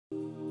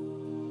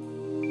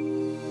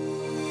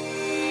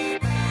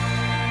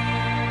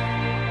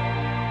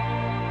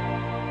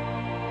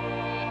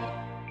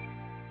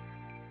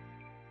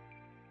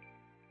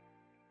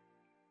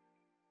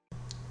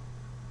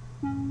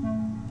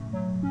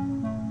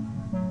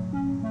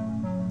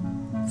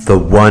The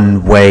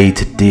one way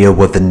to deal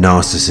with the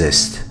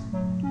narcissist.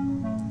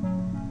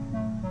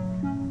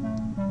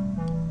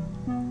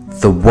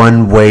 The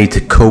one way to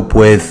cope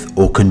with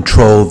or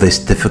control this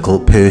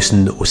difficult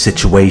person or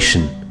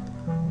situation.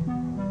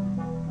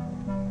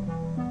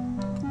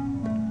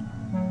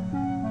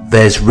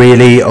 There's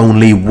really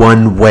only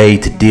one way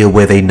to deal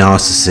with a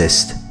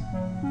narcissist.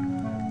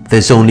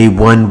 There's only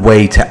one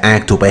way to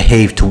act or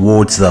behave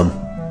towards them,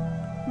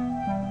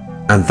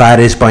 and that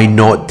is by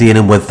not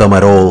dealing with them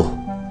at all.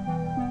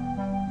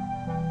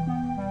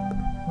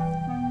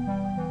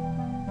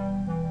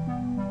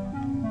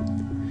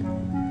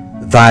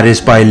 That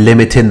is by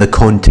limiting the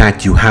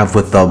contact you have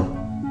with them,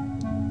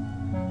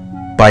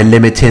 by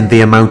limiting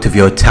the amount of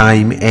your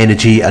time,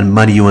 energy and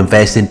money you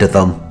invest into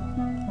them,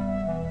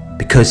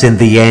 because in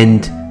the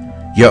end,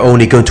 you're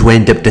only going to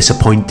end up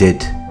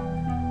disappointed.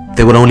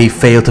 They will only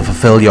fail to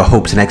fulfill your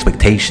hopes and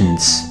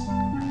expectations.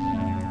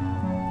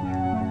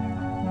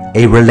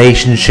 A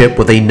relationship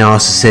with a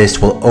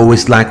narcissist will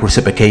always lack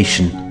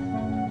reciprocation.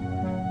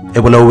 It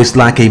will always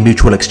lack a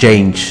mutual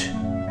exchange.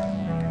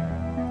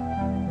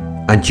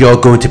 And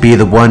you're going to be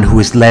the one who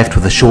is left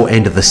with the short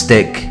end of the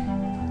stick.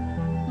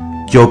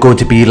 You're going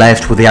to be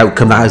left with the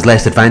outcome that has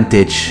less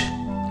advantage.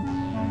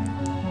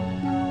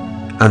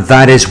 And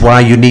that is why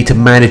you need to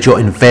manage your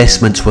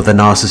investments with a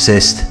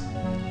narcissist.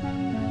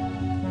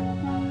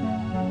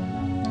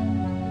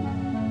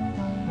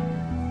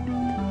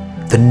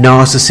 The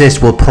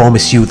narcissist will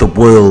promise you the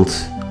world.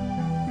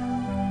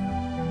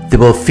 They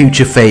will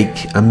future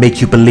fake and make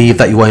you believe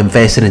that you are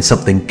invested in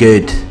something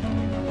good,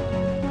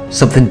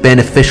 something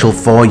beneficial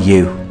for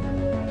you.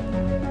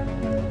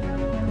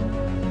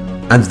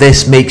 And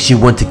this makes you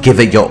want to give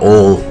it your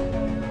all.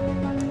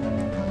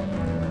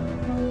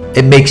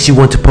 It makes you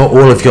want to put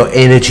all of your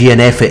energy and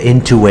effort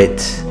into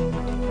it.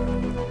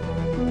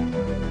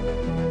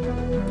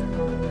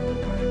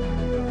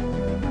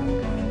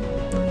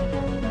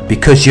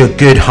 Because you're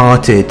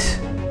good-hearted.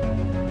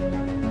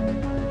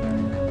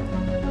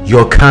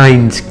 You're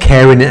kind,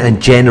 caring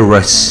and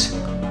generous.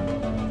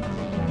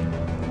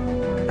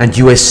 And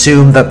you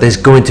assume that there's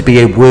going to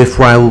be a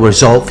worthwhile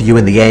result for you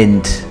in the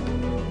end.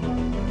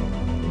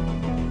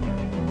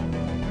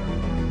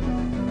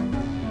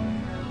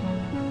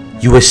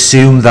 You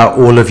assume that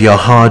all of your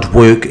hard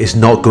work is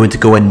not going to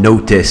go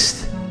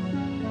unnoticed.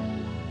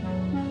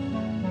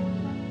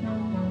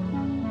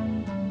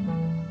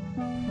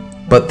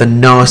 But the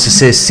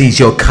narcissist sees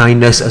your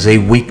kindness as a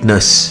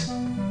weakness.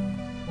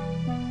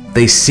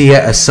 They see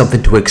it as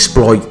something to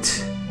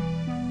exploit.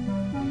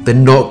 They're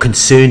not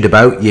concerned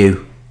about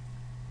you.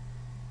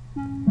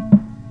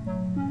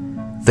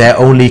 Their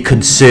only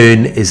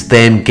concern is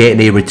them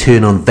getting a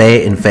return on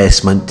their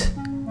investment.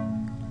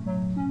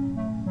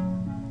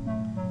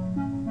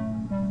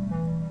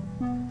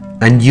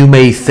 And you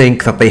may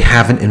think that they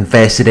haven't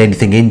invested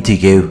anything into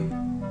you,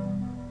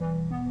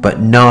 but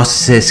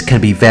narcissists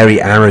can be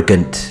very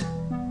arrogant.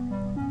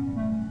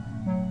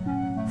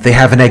 They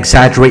have an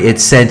exaggerated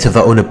sense of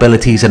their own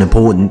abilities and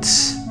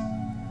importance.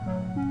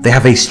 They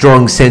have a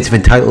strong sense of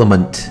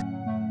entitlement.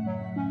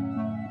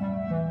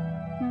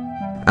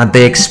 And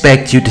they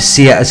expect you to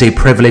see it as a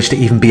privilege to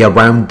even be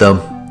around them,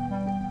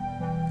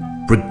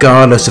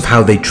 regardless of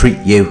how they treat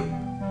you.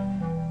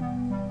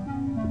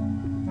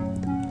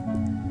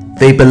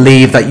 They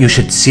believe that you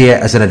should see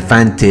it as an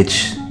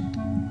advantage,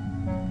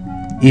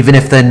 even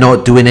if they're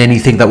not doing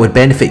anything that would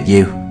benefit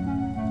you.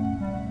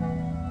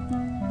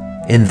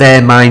 In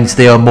their minds,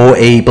 they are more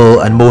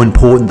able and more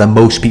important than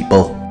most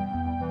people.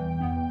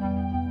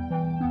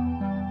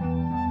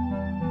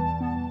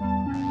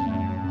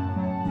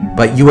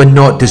 But you are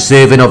not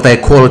deserving of their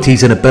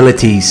qualities and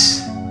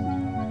abilities.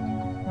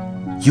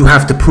 You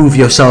have to prove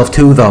yourself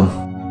to them.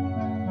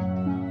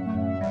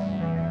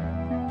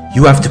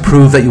 You have to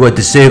prove that you are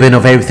deserving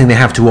of everything they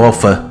have to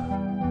offer.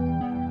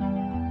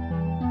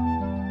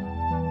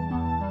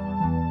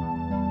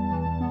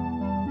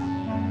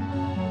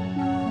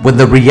 When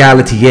the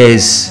reality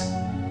is,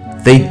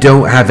 they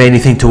don't have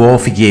anything to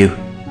offer you.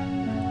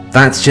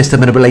 That's just a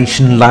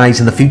manipulation, lies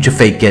and the future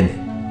faking.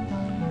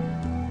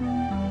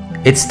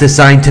 It's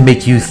designed to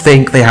make you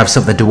think they have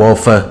something to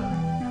offer,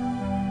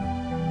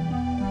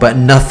 but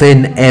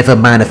nothing ever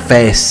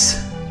manifests.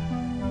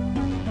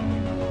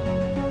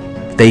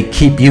 They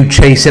keep you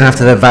chasing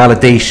after their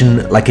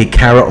validation like a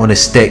carrot on a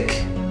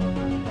stick,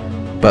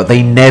 but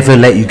they never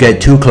let you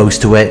get too close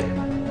to it.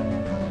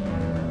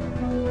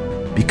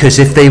 Because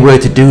if they were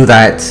to do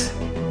that,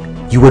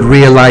 you would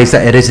realize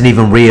that it isn't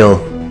even real.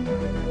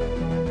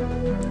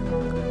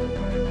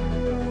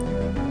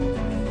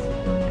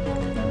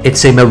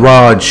 It's a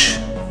mirage.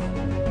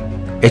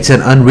 It's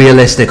an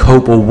unrealistic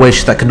hope or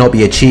wish that cannot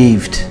be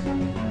achieved.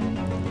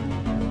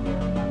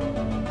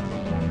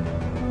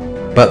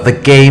 But the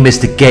game is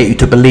to get you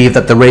to believe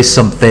that there is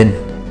something,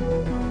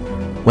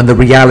 when the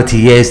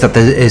reality is that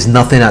there is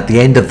nothing at the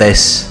end of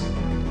this.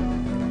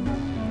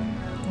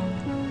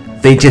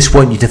 They just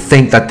want you to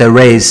think that there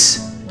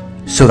is,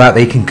 so that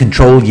they can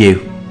control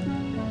you,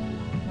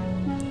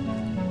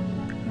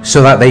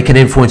 so that they can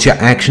influence your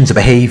actions and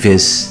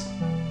behaviors.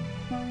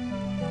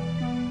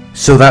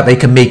 so that they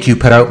can make you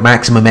put out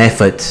maximum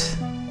effort.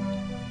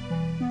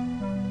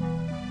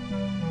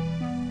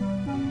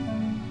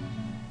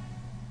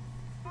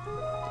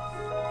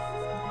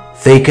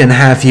 They can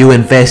have you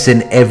invest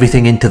in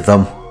everything into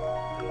them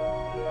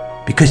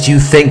because you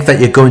think that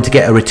you're going to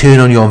get a return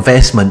on your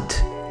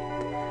investment.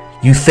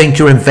 You think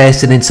you're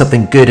investing in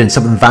something good and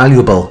something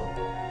valuable,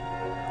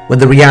 when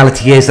the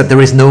reality is that there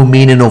is no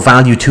meaning or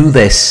value to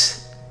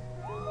this.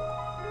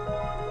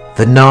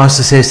 The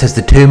narcissist has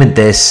determined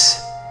this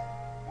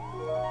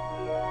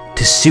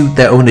to suit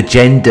their own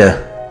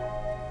agenda.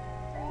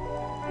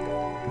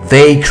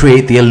 They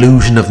create the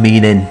illusion of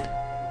meaning,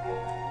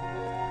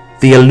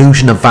 the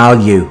illusion of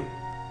value,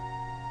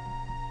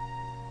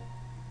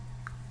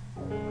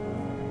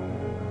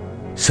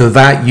 so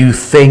that you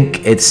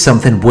think it's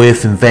something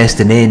worth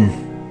investing in.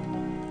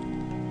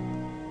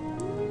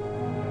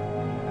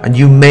 And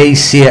you may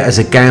see it as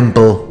a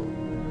gamble,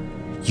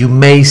 you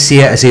may see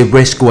it as a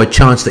risk or a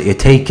chance that you're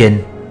taking,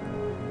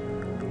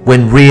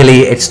 when really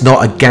it's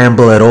not a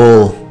gamble at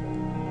all.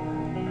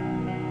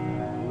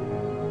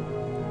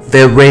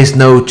 There is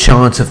no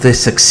chance of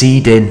this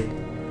succeeding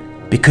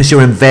because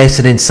you're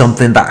invested in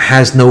something that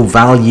has no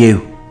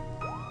value.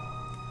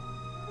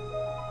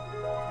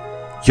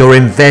 You're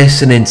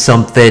investing in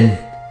something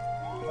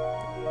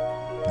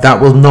that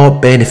will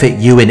not benefit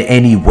you in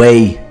any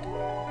way,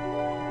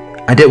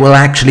 and it will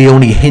actually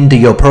only hinder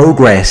your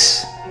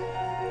progress.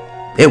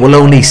 It will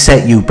only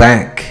set you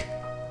back.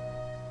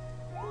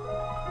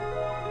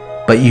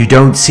 But you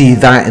don't see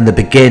that in the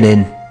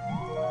beginning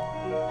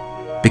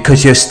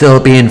because you're still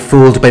being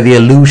fooled by the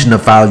illusion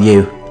of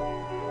value.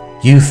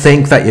 You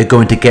think that you're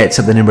going to get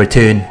something in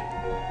return.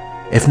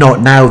 If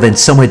not now, then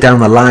somewhere down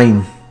the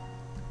line.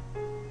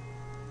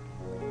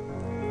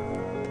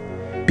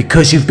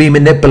 Because you've been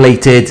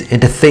manipulated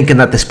into thinking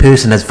that this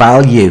person has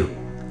value.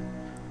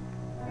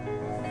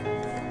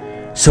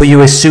 So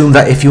you assume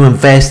that if you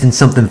invest in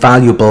something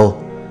valuable,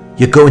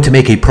 you're going to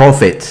make a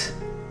profit.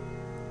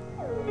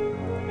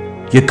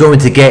 You're going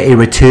to get a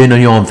return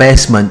on your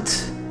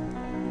investment.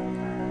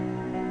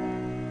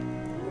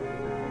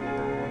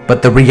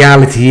 But the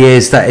reality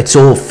is that it's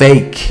all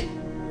fake.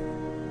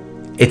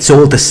 It's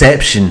all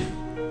deception.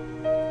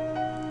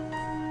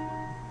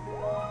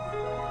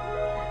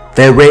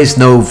 There is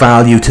no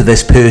value to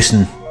this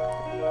person.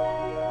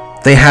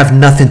 They have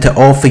nothing to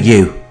offer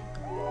you.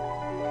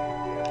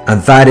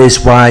 And that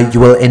is why you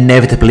will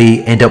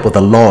inevitably end up with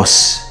a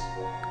loss.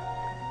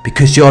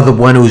 Because you're the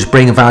one who's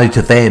bringing value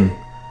to them.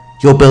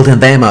 You're building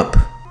them up.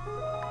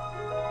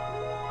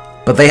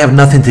 But they have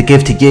nothing to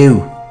give to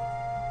you.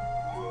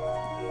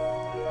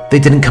 They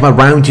didn't come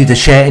around you to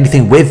share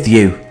anything with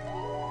you.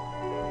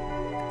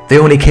 They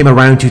only came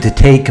around you to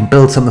take and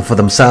build something for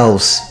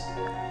themselves,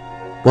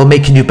 while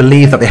making you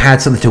believe that they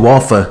had something to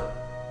offer,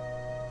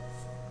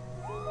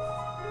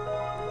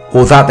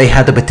 or that they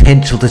had the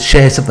potential to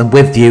share something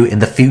with you in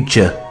the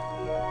future.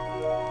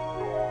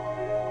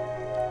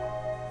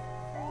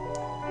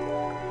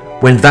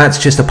 When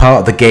that's just a part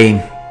of the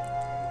game.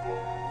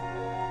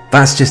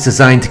 That's just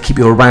designed to keep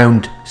you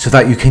around so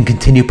that you can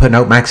continue putting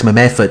out maximum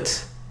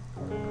effort.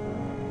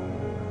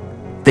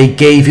 They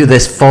gave you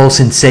this false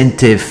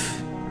incentive.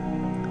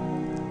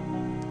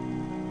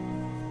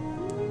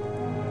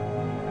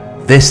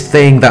 This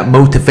thing that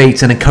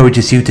motivates and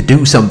encourages you to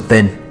do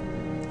something.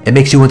 It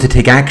makes you want to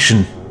take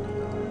action.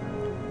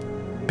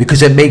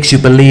 Because it makes you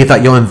believe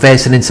that you're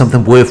investing in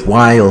something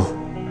worthwhile.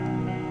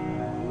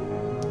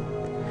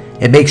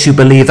 It makes you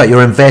believe that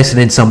you're investing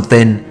in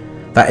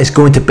something that is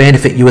going to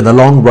benefit you in the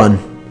long run.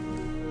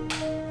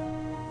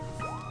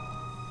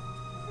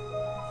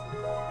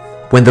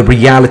 When the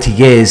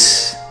reality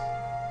is,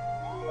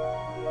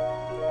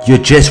 you're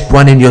just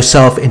running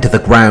yourself into the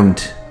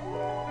ground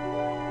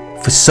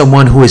for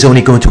someone who is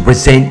only going to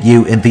resent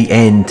you in the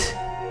end.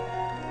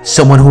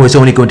 Someone who is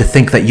only going to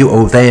think that you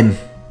owe them.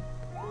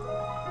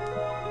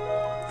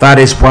 That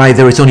is why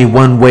there is only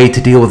one way to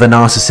deal with a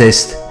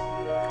narcissist,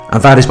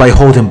 and that is by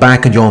holding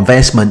back on your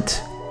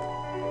investment.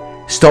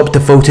 Stop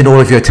devoting all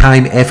of your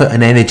time, effort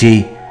and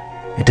energy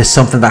into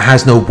something that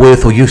has no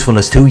worth or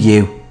usefulness to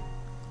you.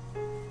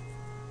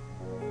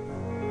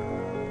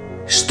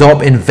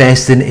 Stop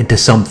investing into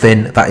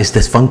something that is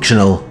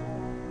dysfunctional.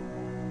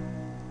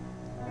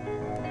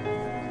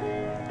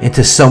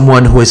 Into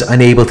someone who is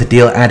unable to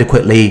deal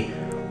adequately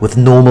with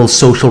normal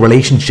social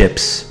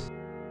relationships.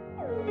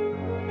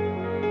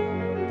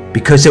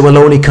 Because it will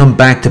only come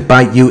back to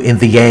bite you in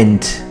the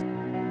end.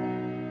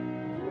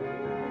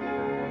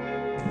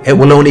 It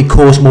will only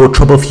cause more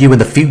trouble for you in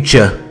the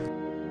future.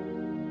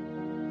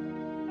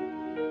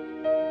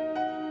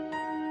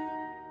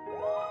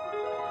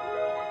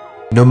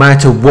 No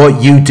matter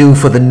what you do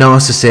for the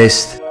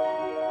narcissist,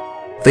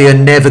 they are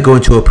never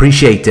going to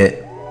appreciate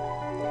it.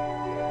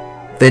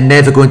 They're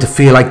never going to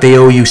feel like they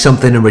owe you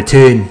something in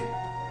return.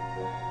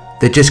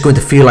 They're just going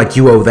to feel like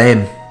you owe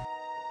them.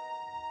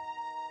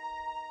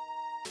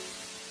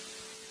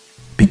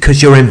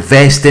 Because you're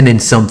investing in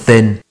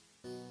something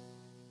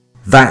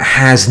that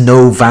has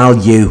no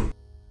value.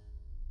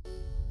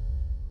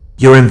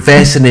 You're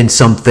investing in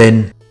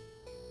something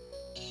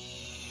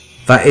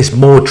that is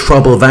more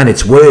trouble than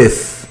it's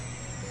worth.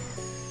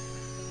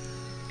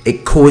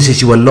 It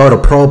causes you a lot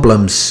of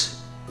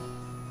problems.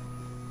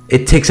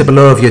 It takes up a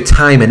lot of your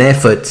time and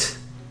effort,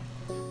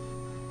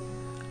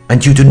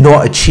 and you do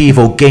not achieve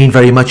or gain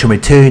very much in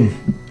return.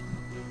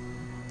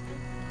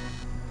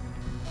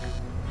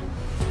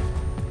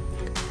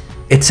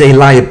 It's a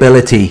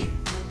liability.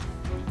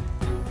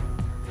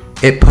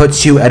 It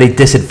puts you at a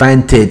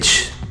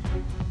disadvantage,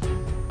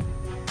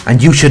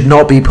 and you should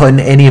not be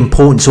putting any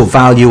importance or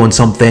value on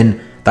something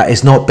that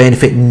is not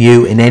benefiting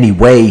you in any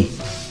way.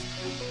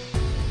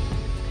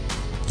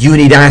 You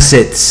need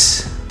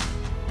assets.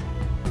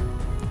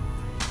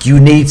 You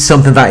need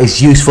something that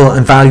is useful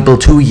and valuable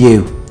to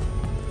you.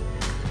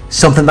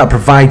 Something that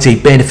provides a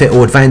benefit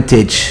or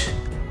advantage.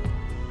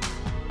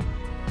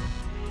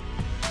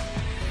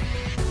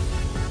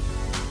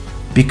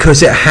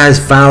 Because it has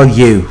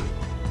value.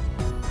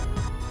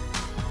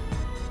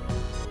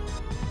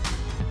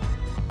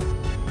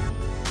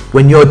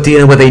 When you're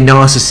dealing with a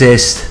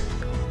narcissist,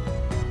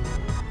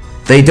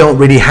 they don't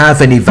really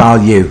have any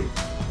value.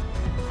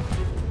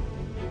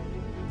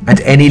 And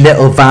any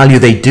little value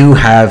they do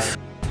have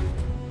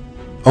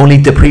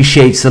only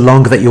depreciates the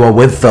longer that you are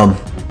with them.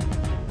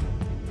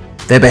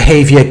 Their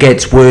behavior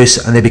gets worse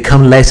and they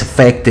become less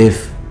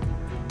effective.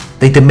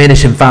 They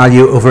diminish in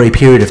value over a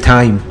period of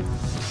time.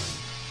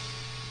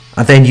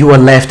 And then you are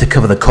left to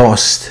cover the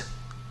cost.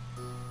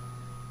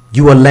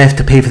 You are left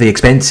to pay for the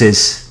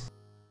expenses.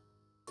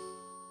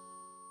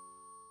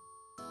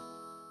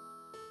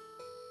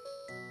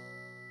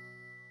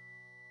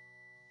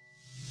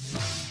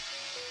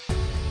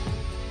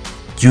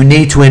 You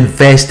need to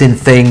invest in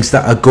things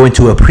that are going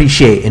to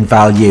appreciate in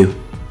value.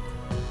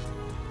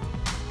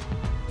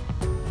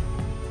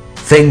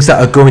 Things that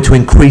are going to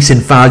increase in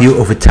value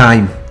over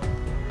time.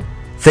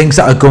 Things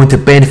that are going to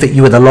benefit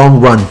you in the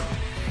long run.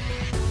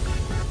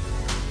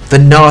 The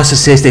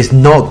narcissist is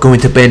not going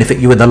to benefit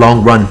you in the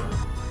long run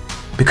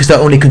because they're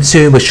only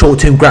concerned with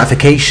short-term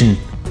gratification.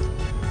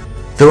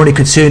 They're only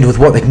concerned with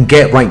what they can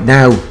get right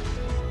now.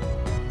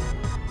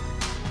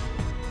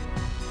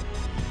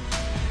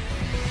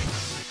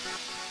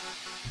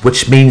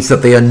 Which means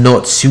that they are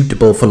not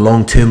suitable for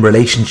long-term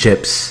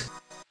relationships.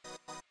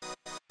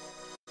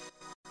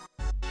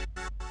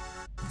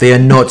 They are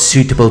not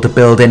suitable to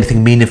build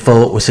anything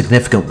meaningful or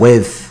significant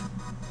with.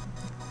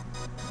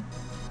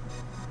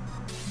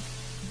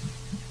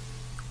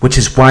 Which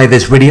is why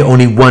there's really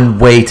only one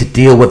way to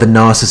deal with a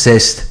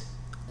narcissist.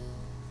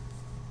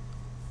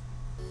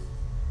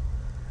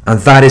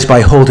 And that is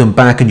by holding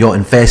back on your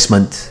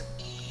investment.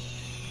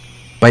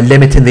 By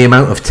limiting the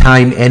amount of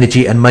time,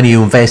 energy and money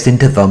you invest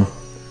into them.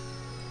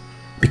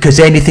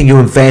 Because anything you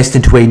invest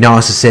into a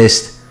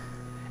narcissist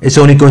is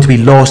only going to be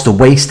lost or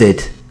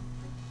wasted.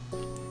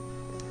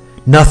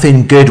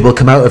 Nothing good will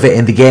come out of it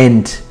in the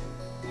end.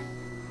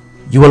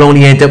 You will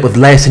only end up with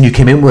less than you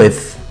came in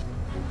with.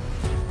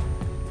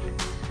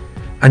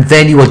 And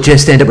then you will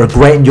just end up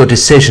regretting your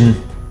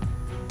decision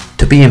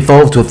to be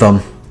involved with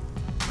them.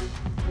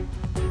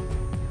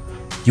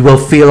 You will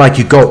feel like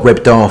you got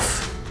ripped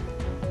off.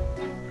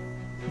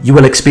 You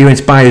will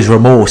experience buyer's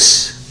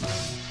remorse.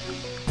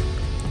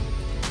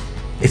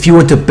 If you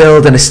want to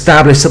build and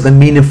establish something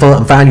meaningful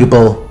and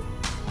valuable,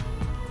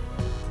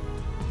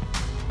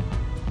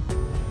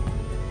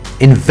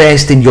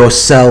 invest in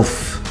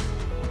yourself.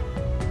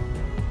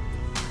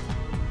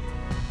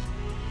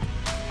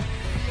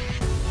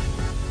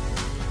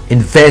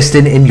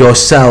 Investing in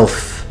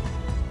yourself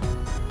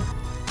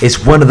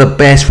is one of the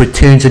best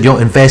returns on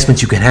your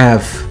investments you can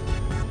have.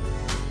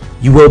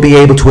 You will be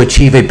able to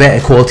achieve a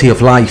better quality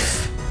of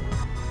life.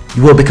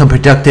 You will become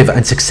productive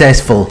and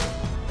successful.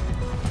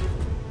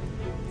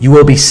 You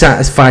will be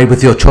satisfied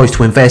with your choice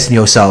to invest in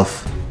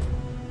yourself.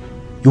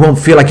 You won't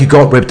feel like you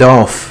got ripped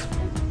off.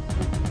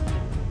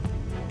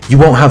 You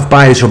won't have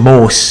buyer's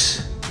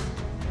remorse.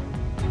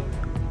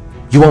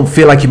 You won't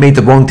feel like you made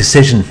the wrong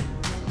decision.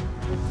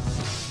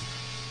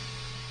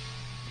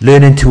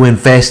 Learning to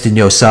invest in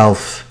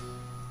yourself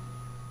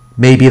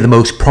may be the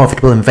most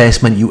profitable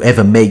investment you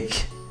ever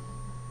make,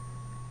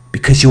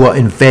 because you are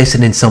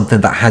investing in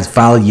something that has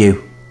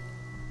value.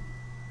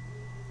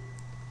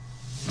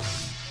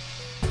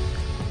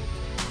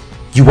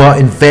 You are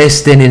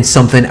investing in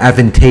something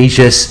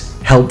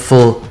advantageous,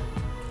 helpful,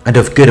 and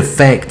of good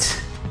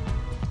effect.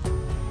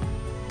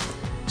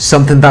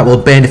 Something that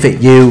will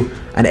benefit you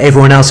and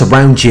everyone else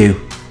around you.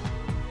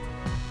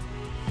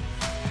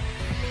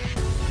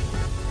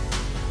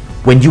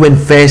 When you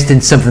invest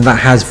in something that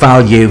has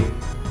value,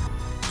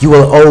 you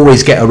will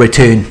always get a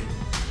return.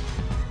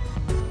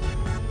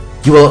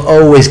 You will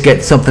always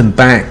get something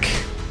back.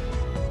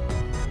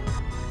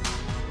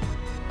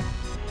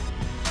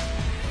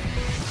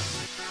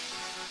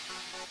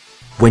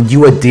 When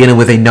you are dealing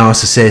with a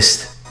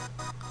narcissist,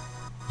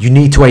 you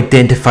need to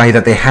identify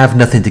that they have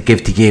nothing to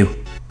give to you.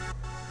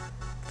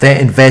 They're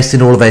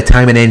investing all of their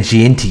time and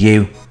energy into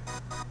you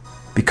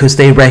because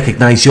they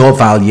recognize your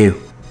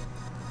value.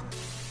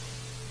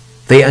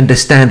 They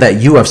understand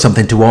that you have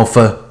something to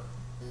offer,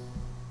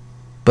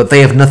 but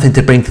they have nothing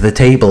to bring to the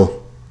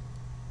table.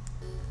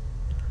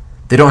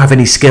 They don't have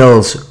any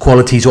skills,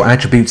 qualities or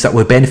attributes that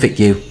would benefit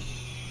you.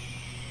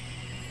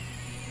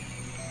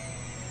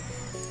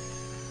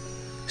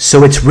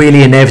 So it's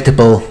really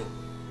inevitable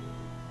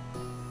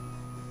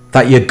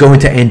that you're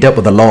going to end up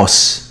with a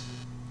loss.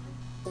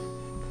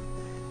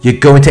 You're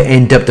going to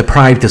end up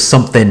deprived of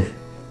something.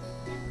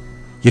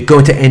 You're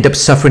going to end up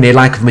suffering a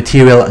lack of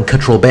material and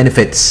cultural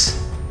benefits.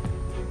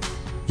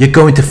 You're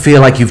going to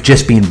feel like you've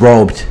just been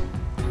robbed,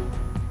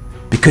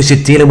 because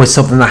you're dealing with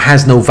something that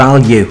has no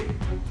value,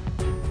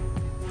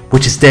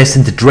 which is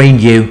destined to drain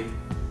you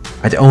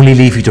and only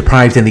leave you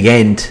deprived in the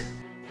end.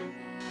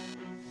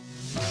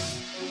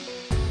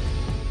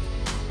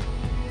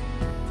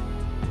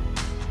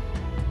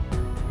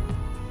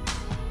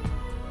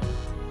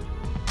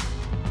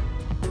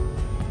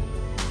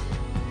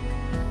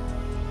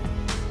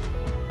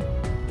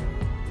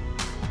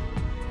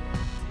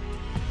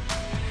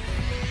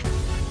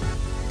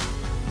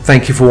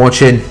 Thank you for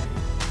watching.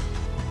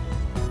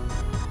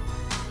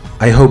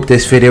 I hope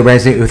this video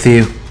resonated with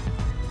you.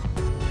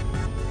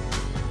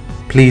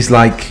 Please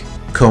like,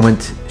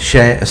 comment,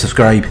 share and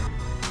subscribe.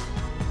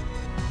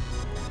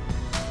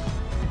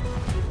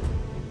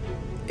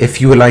 If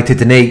you would like to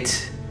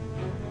donate,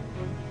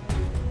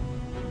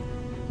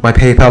 my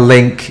PayPal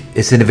link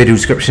is in the video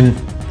description.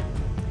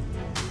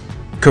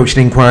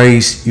 Coaching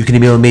inquiries, you can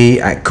email me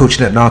at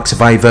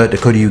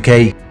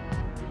coaching@narcsurvivor.co.uk.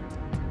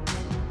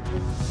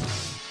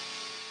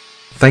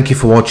 Thank you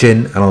for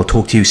watching, and I'll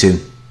talk to you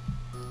soon.